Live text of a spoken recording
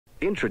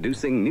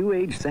Introducing New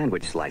Age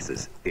sandwich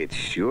slices. It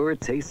sure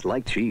tastes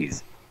like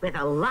cheese. With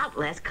a lot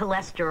less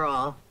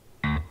cholesterol.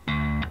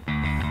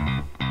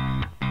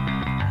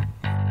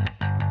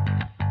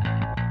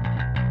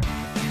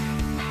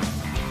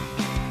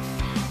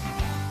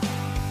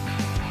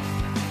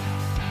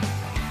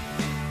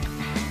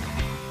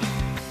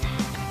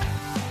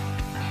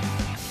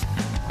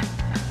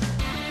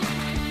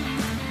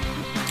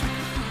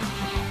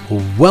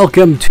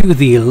 Welcome to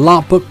the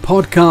LARPBook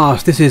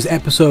podcast. This is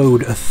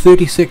episode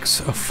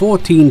 36,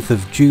 14th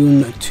of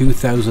June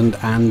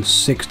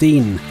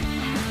 2016.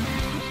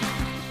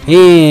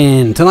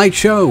 In tonight's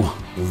show,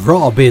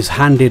 Rob is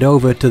handed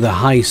over to the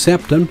High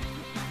Septon,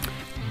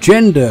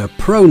 gender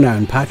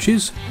pronoun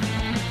patches,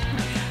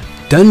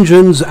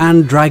 Dungeons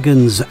and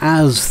Dragons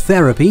as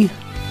therapy,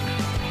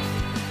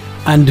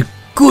 and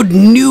good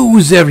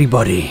news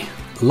everybody,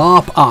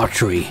 LARP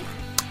archery.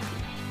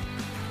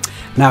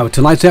 Now,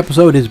 tonight's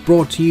episode is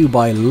brought to you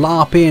by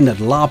LARPinn at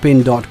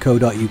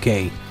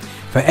larpinn.co.uk.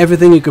 For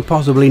everything you could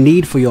possibly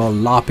need for your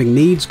LARPing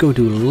needs, go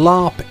to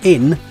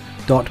larpinn.co.uk.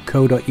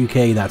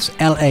 That's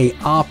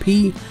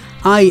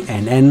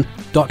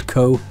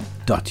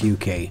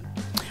larpinn.co.uk.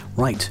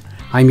 Right,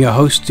 I'm your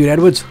host, Stuart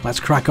Edwards.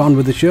 Let's crack on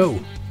with the show.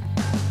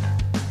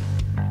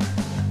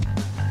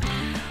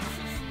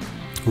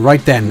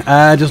 Right then,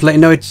 just let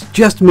you know it's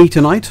just me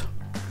tonight.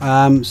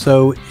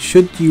 So,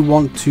 should you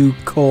want to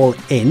call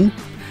in,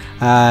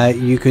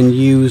 you can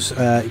use,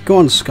 go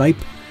on Skype,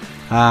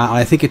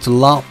 I think it's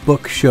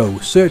LARPBook show,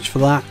 search for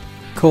that,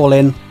 call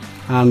in,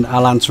 and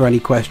I'll answer any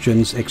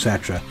questions,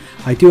 etc.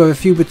 I do have a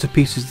few bits and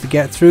pieces to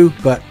get through,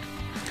 but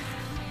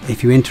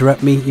if you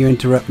interrupt me, you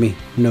interrupt me,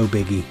 no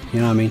biggie,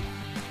 you know what I mean?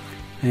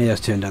 And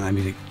just turn down that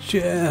music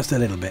just a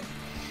little bit.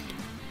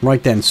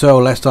 Right then, so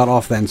let's start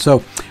off then.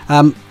 So,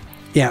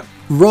 yeah,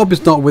 Rob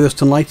is not with us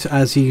tonight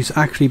as he's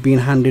actually been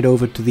handed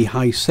over to the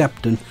High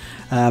Septon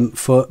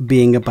for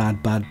being a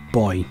bad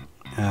boy.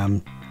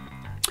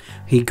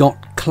 He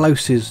got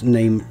Klaus's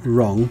name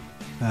wrong.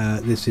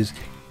 This is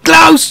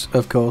Klaus,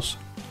 of course.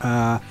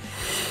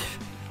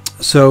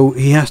 So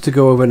he has to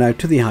go over now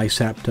to the High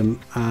Septon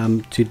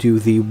to do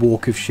the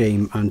walk of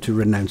shame and to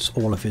renounce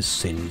all of his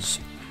sins.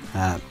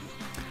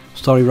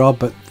 Sorry, Rob,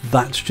 but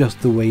that's just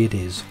the way it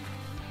is.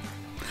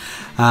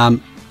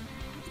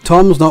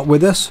 Tom's not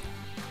with us.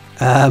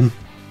 Tom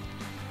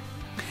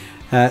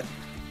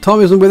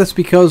isn't with us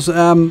because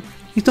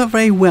he's not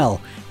very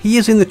well. He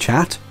is in the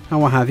chat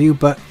and what have you,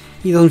 but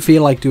he doesn't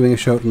feel like doing a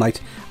show tonight,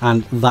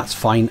 and that's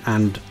fine.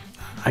 And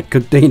I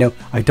could, you know,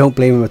 I don't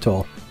blame him at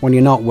all. When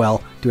you're not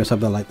well, doing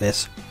something like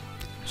this,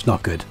 it's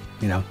not good.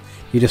 You know,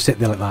 you just sit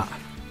there like that.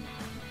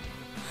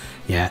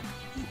 Yeah.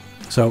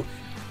 So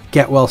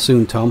get well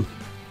soon, Tom.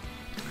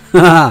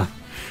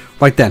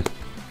 Right then.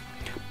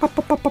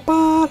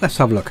 Let's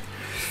have a look.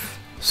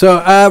 So,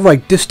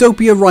 right,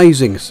 Dystopia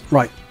Risings.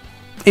 Right,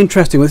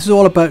 interesting. This is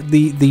all about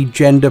the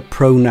gender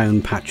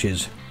pronoun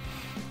patches.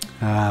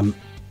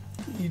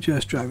 You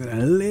just drive it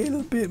a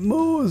little bit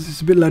more.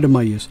 It's a bit loud in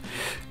my ears.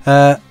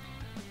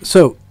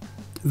 So,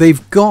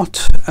 they've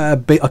got...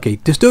 okay,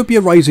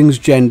 Dystopia Rising's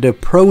gender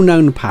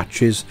pronoun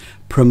patches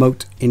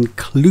promote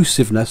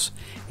inclusiveness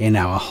in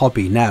our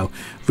hobby. Now,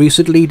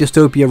 recently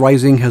Dystopia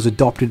Rising has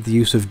adopted the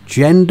use of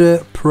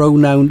gender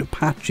pronoun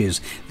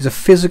patches. These are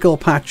physical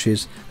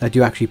patches that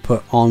you actually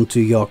put onto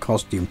your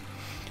costume.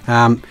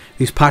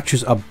 These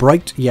patches are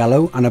bright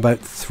yellow and about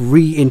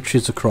 3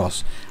 inches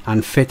across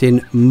and fit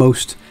in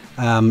most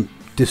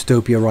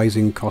Dystopia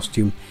Rising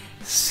costume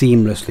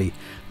seamlessly.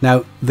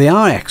 Now, they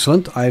are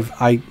excellent.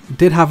 I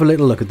did have a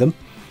little look at them.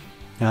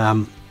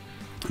 I'm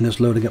just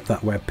loading up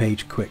that web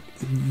page quick.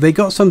 They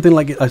got something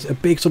like a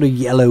big sort of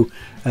yellow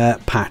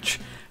patch,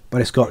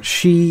 but it's got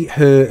she,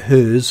 her,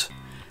 hers,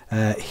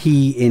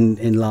 he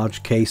in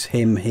large case,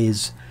 him,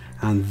 his,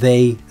 and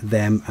they,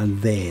 them,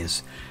 and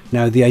theirs.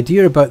 Now, the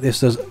idea about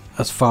this,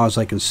 as far as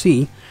I can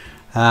see,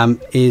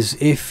 is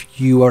if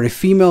you are a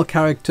female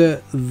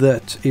character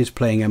that is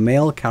playing a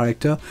male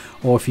character,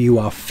 or if you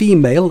are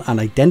female and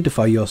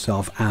identify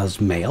yourself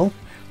as male,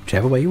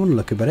 whichever way you want to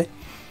look at it,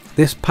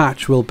 this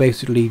patch will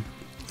basically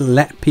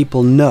let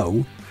people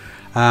know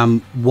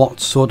what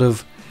sort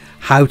of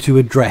how to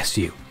address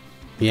you.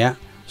 Yeah,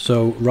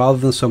 so rather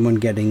than someone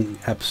getting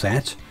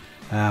upset,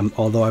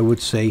 although I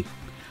would say,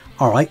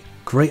 all right,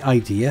 great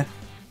idea,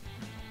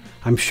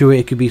 I'm sure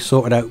it could be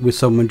sorted out with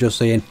someone just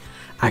saying,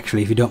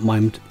 actually, if you don't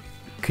mind,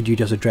 could you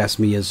just address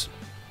me as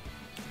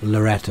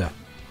Loretta?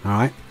 All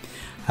right,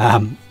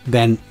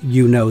 then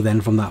you know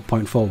then from that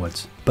point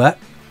forwards. But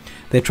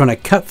they're trying to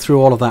cut through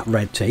all of that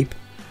red tape,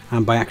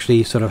 and by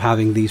actually sort of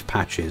having these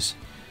patches,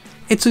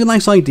 it's a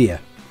nice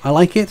idea. I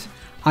like it.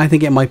 I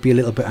think it might be a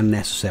little bit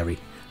unnecessary,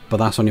 but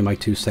that's only my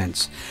 2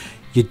 cents.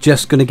 You're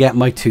just going to get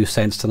my 2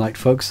 cents tonight,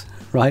 folks,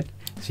 right?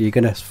 So you're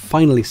going to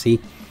finally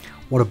see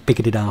what a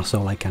bigoted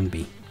arsehole I can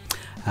be.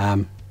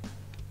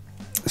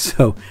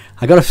 So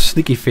I got a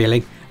sneaky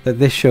feeling that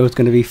this show is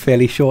going to be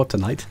fairly short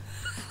tonight,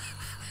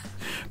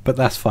 but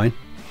that's fine.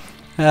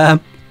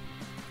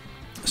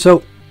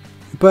 So,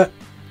 but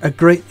a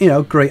great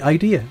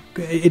idea.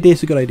 It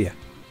is a good idea.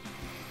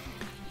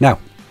 Now,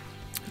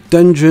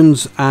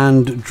 Dungeons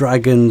and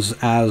Dragons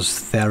as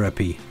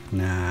therapy.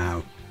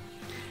 Now,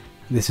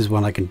 this is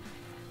one I can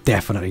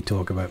definitely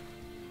talk about.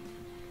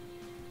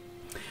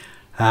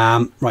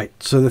 Right,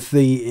 so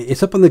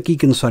it's up on the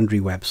Geek and Sundry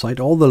website.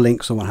 All the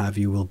links and what have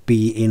you will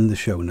be in the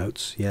show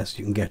notes. Yes,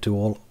 you can get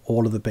to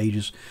all of the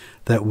pages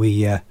that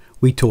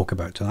we talk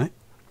about tonight.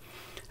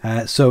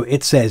 So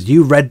it says,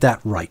 you read that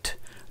right.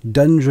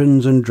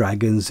 Dungeons and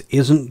Dragons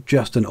isn't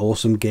just an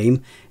awesome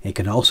game. It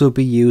can also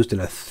be used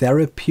in a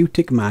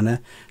therapeutic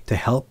manner to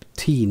help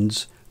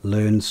teens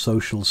learn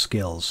social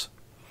skills.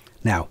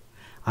 Now,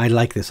 I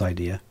like this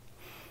idea.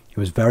 It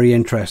was very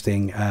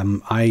interesting.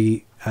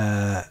 I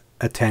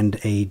attend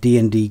a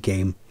D&D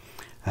game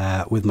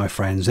with my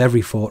friends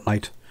every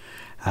fortnight,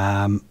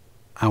 and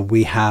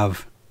we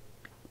have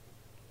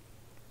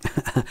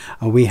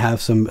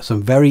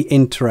some very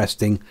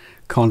interesting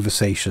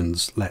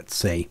conversations, let's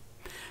say.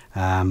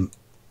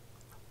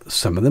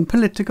 Some of them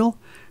political,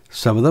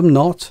 some of them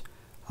not.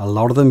 A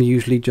lot of them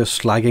usually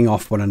just slagging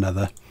off one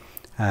another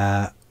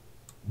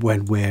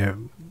when we're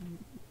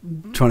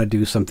trying to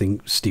do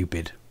something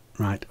stupid,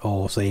 right?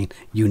 Or saying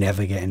you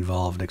never get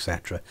involved,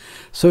 etc.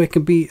 So it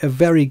can be a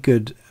very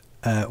good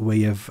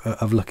way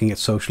of looking at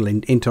social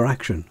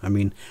interaction. I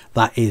mean,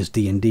 that is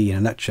D&D in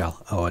a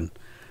nutshell. Oh, and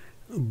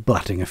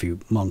blatting a few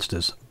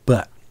monsters,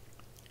 but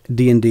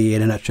D&D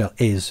in a nutshell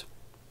is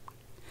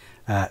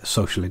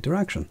social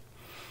interaction.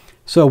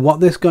 So what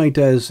this guy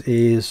does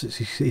is,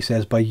 he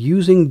says, by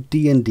using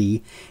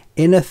D&D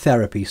in a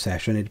therapy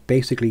session, it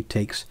basically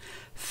takes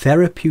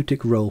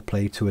therapeutic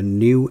roleplay to a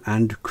new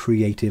and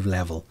creative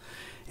level.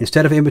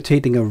 Instead of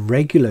imitating a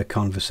regular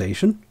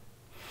conversation,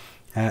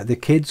 the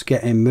kids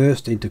get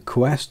immersed into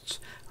quests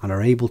and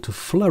are able to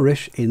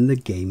flourish in the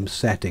game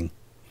setting.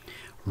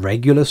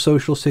 Regular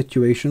social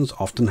situations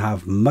often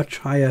have much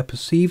higher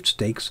perceived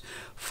stakes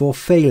for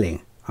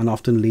failing and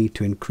often lead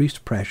to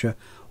increased pressure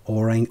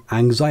or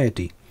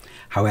anxiety.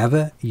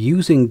 However,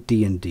 using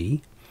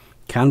D&D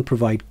can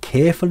provide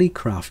carefully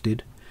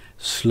crafted,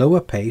 slower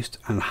paced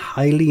and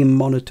highly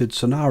monitored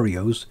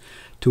scenarios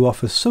to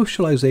offer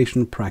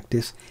socialization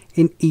practice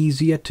in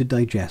easier to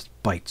digest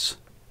bites.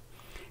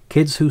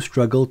 Kids who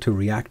struggle to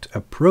react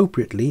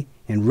appropriately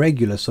in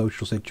regular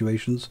social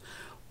situations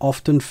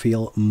often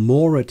feel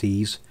more at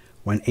ease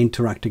when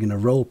interacting in a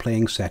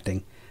role-playing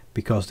setting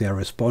because they are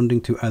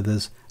responding to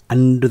others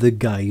under the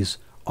guise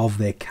of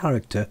their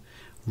character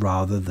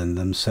rather than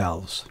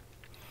themselves.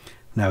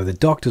 Now, the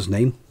doctor's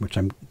name, which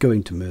I'm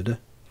going to murder,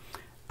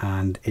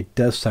 and it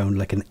does sound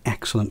like an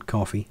excellent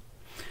coffee,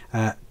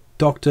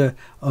 Dr.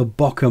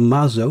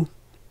 Boccamazzo,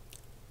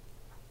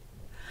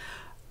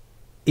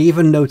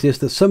 even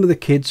noticed that some of the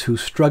kids who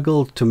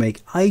struggle to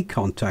make eye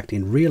contact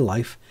in real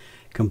life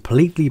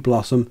completely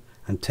blossom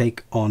and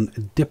take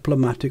on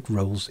diplomatic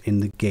roles in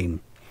the game.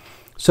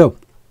 So,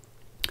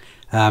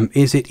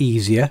 is it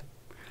easier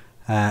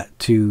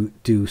to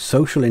do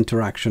social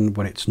interaction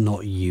when it's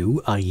not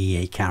you, i.e.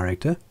 a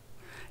character?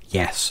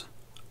 Yes,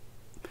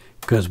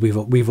 because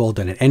we've all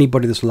done it.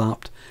 Anybody that's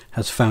LARPed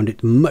has found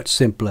it much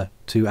simpler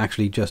to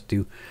actually just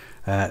do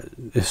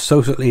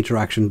social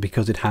interaction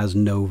because it has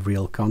no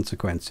real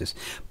consequences.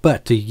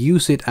 But to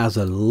use it as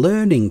a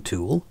learning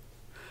tool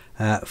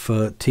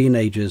for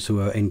teenagers who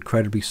are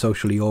incredibly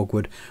socially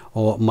awkward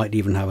or might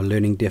even have a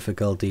learning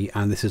difficulty,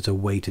 and this is a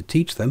way to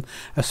teach them,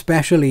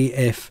 especially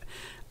if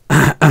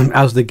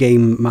as the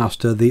game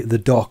master, the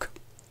doc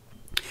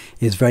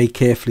is very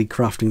carefully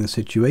crafting the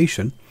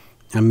situation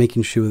and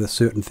making sure that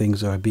certain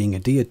things are being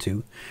adhered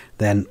to,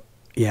 then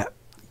yeah,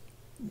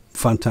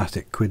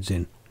 fantastic, quids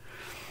in.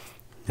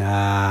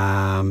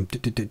 Yeah.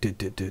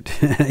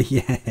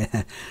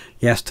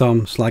 Yes,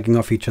 Tom, slagging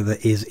off each other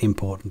is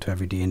important to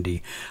every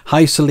D&D.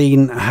 Hi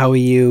Celine, how are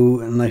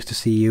you? Nice to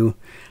see you.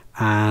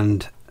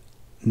 And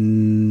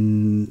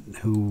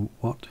who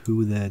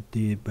there,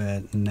 dear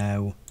bird,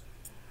 now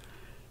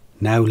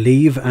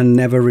leave and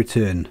never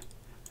return.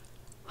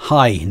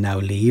 Hi, now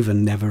leave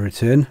and never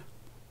return.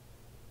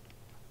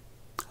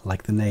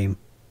 Like the name.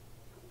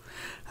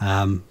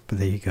 But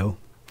there you go.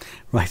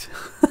 Right.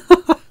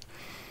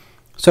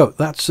 So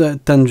that's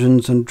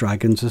Dungeons and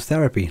Dragons as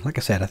therapy. Like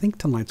I said, I think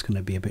tonight's going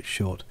to be a bit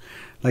short.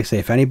 Like I say,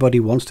 if anybody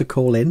wants to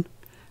call in,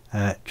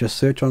 just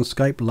search on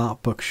Skype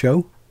LARPBook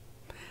show,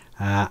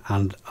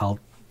 and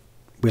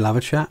we'll have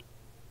a chat.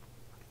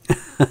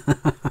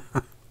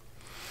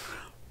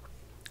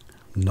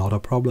 Not a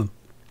problem.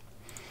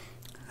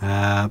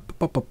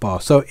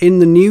 So in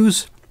the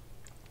news,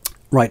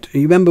 right?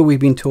 You remember we've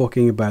been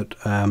talking about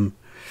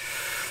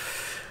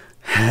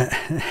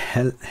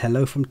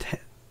hello from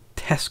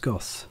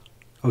Tesco's.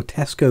 Oh,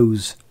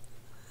 Tesco's.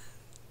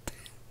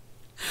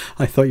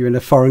 I thought you were in a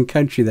foreign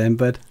country then,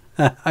 bud.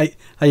 How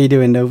you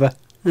doing, Nova?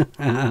 That's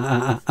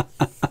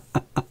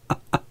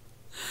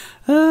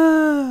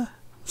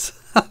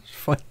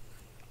fine.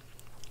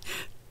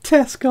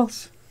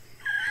 Tesco's.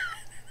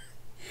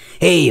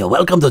 Hey,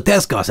 welcome to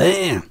Tesco's,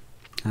 eh?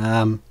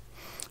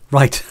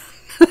 Right.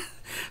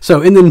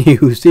 So in the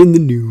news,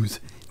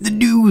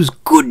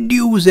 good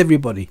news,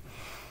 everybody.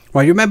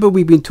 Right, remember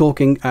we've been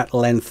talking at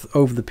length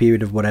over the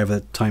period of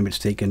whatever time it's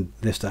taken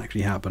this to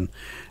actually happen.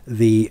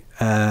 The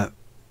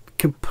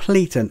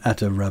complete and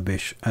utter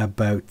rubbish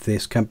about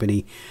this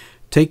company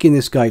taking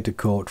this guy to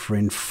court for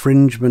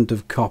infringement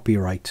of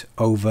copyright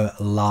over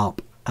LARP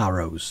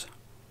arrows.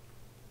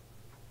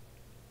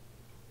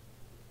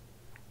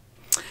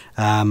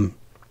 Well,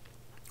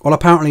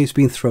 apparently it's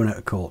been thrown out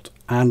of court,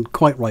 and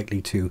quite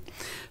rightly too.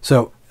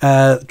 So,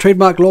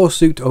 trademark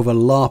lawsuit over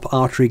LARP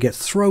archery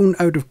gets thrown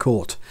out of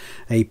court.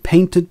 A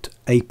patent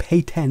and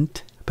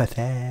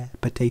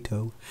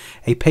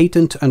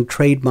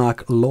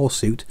trademark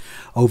lawsuit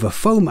over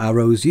foam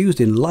arrows used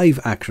in live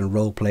action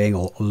role playing,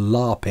 or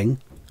LARPing.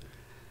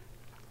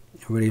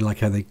 I really like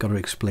how they got to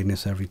explain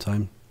this every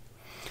time.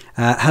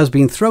 Has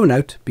been thrown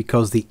out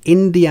because the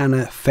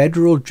Indiana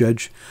federal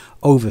judge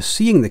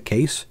overseeing the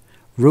case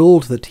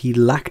ruled that he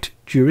lacked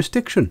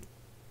jurisdiction.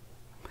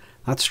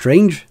 That's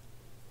strange,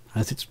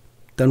 as it's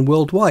done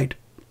worldwide.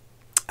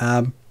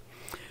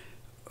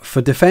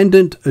 For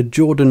defendant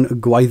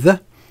Jordan Gwyther,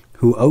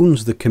 who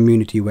owns the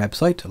community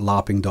website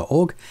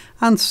larping.org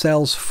and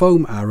sells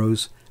foam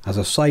arrows as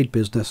a side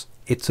business,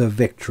 it's a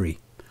victory,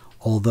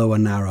 although a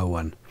narrow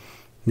one.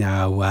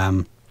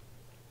 Now,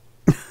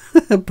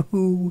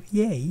 boo,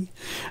 yay.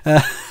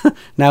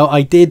 Now,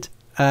 I did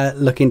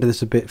look into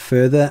this a bit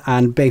further,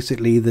 and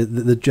basically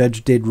the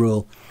judge did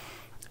rule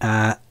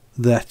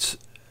that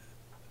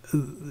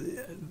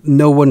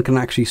no one can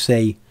actually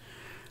say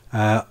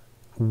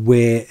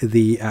where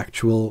the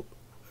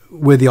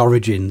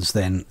origins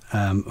then,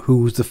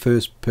 who's the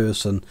first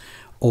person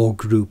or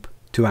group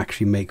to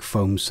actually make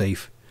foam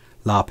safe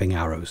LARPing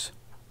arrows.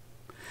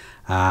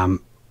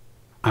 And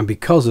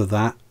because of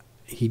that,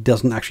 he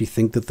doesn't actually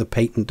think that the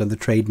patent and the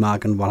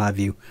trademark and what have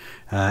you,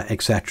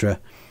 etc.,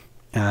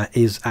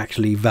 is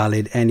actually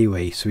valid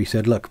anyway. So he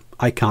said, look,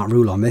 I can't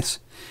rule on this.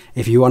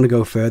 If you want to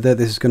go further,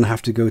 this is going to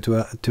have to go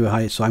to a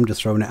higher, so I'm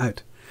just throwing it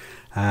out.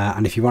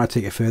 And if you want to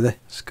take it further,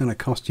 it's going to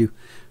cost you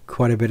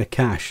quite a bit of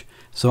cash.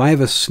 So I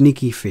have a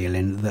sneaky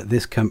feeling that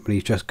this company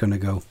is just going to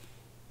go,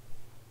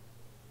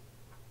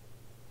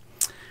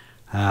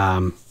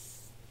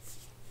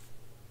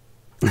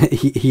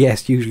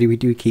 yes, usually we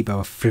do keep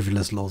our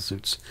frivolous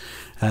lawsuits.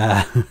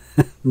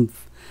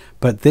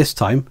 But this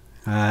time,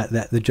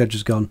 the judge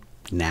has gone,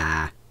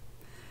 nah,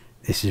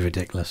 this is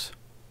ridiculous.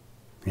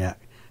 Yeah,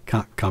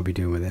 can't be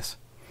doing with this.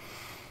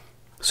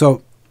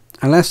 So,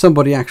 unless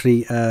somebody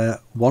actually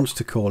wants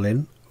to call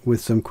in with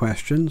some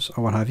questions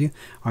or what have you,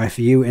 or if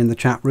you in the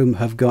chat room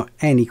have got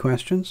any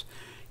questions,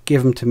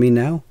 give them to me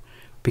now,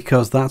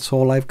 because that's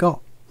all I've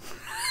got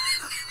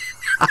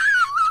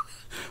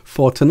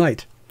for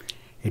tonight.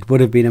 It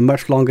would have been a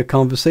much longer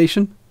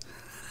conversation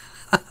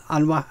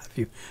and what have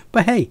you.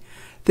 But hey,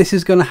 this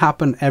is going to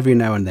happen every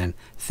now and then.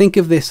 Think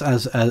of this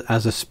as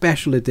a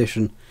special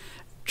edition,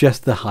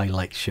 just the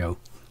highlight show.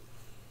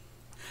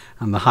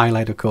 And the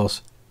highlight, of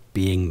course,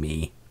 being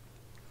me.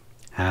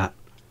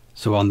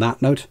 So on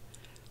that note,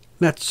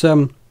 let's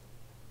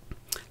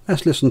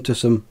listen to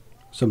some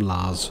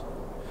Lars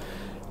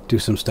do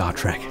some Star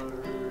Trek.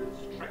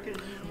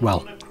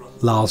 Well,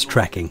 Lars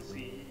trekking.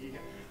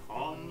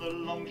 On the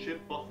longship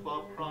of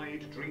our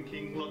pride,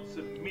 drinking lots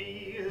of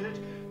mead.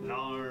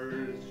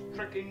 Lars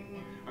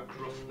trekking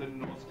across the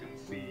Norscan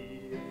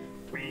Sea.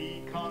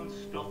 We can't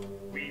stop,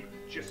 we've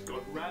just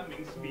got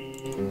ramming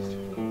speed.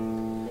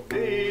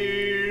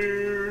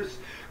 There's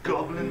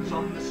goblins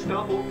on the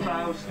starboard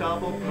prow,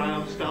 starboard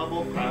prow,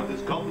 starboard prow.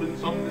 There's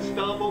goblins on the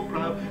starboard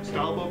prow,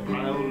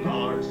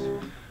 Lars.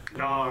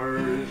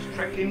 Lars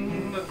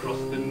trekking across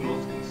the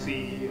Norscan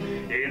Sea.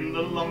 In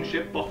the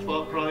longship of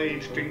our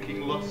pride,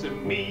 drinking lots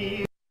of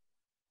mead.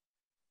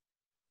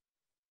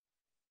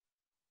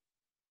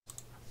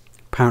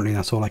 Apparently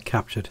that's all I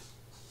captured.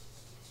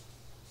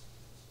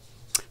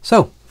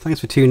 So, thanks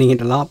for tuning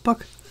into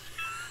LARPBook.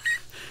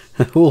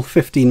 All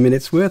 15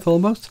 minutes worth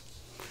almost.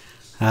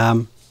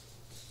 And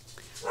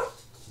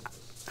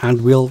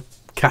we'll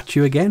catch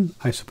you again,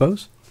 I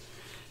suppose.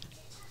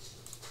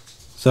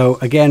 So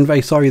again,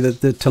 very sorry that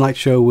the tonight's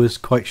show was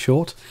quite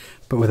short,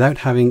 but without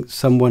having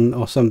someone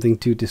or something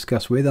to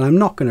discuss with, and I'm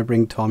not going to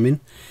bring Tom in,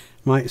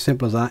 right,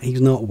 simple as that.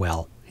 He's not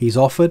well. He's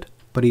offered,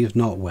 but he's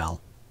not well.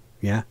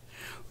 Yeah.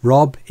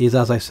 Rob is,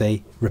 as I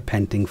say,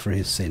 repenting for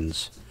his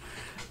sins.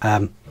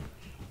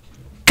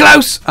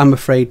 Close! I'm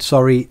afraid.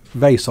 Sorry.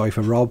 Very sorry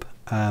for Rob.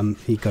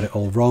 He got it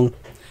all wrong.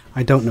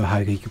 I don't know how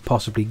he could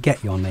possibly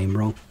get your name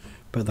wrong,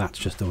 but that's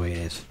just the way it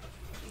is.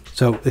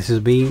 So this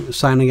is me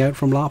signing out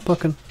from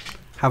LARPBook, and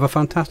have a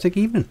fantastic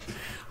evening.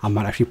 I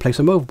might actually play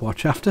some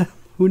Overwatch after.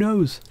 Who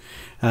knows?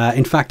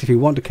 In fact, if you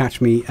want to catch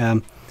me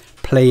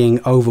playing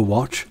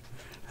Overwatch,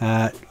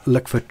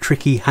 look for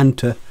Tricky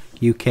Hunter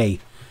UK.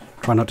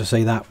 Try not to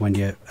say that when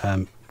you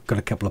got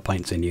a couple of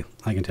pints in you,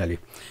 I can tell you.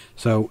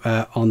 So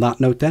on that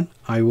note then,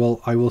 I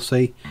will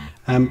say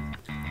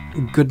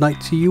good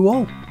night to you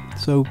all.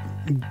 So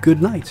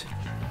good night.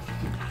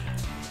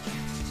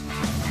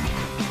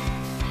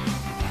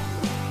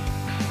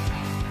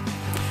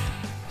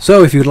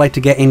 So if you'd like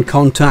to get in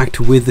contact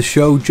with the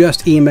show,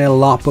 just email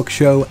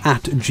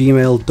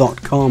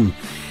larpbookshow@gmail.com.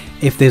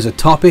 If there's a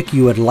topic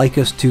you would like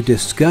us to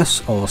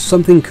discuss, or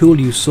something cool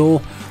you saw,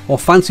 or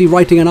fancy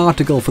writing an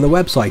article for the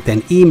website,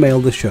 then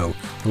email the show,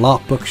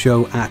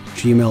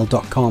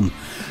 larpbookshow@gmail.com.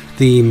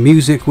 The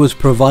music was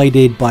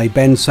provided by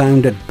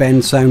bensound at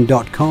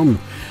bensound.com.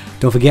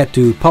 Don't forget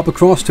to pop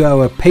across to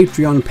our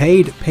Patreon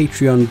page,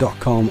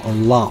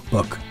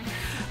 patreon.com/larpbook.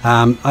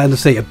 I'll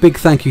say a big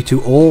thank you to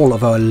all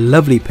of our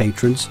lovely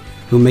patrons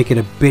who make it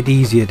a bit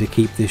easier to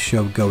keep this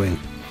show going.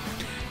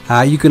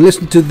 You can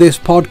listen to this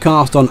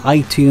podcast on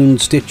iTunes,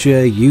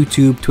 Stitcher,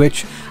 YouTube,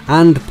 Twitch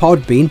and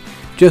Podbean.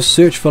 Just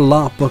search for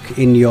LARPBook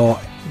in your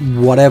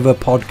whatever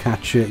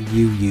podcatcher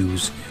you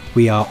use.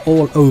 We are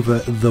all over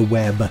the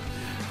web,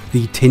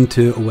 the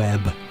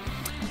tinterweb.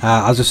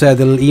 As I said,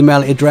 the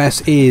email address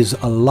is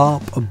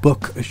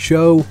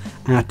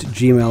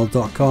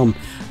larpbookshow@gmail.com,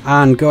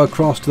 and go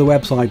across to the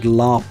website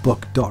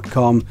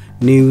larpbook.com.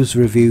 News,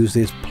 reviews,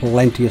 there's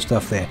plenty of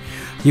stuff there.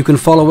 You can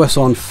follow us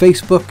on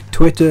Facebook,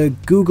 Twitter,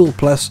 Google+.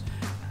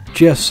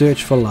 Just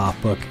search for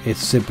LARPBook.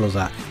 It's simple as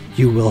that.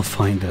 You will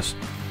find us.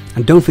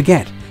 And don't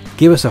forget,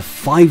 give us a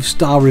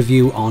 5-star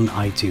review on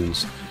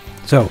iTunes.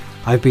 So,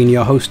 I've been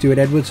your host, Stuart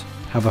Edwards.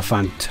 Have a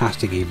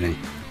fantastic evening.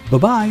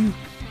 Bye-bye.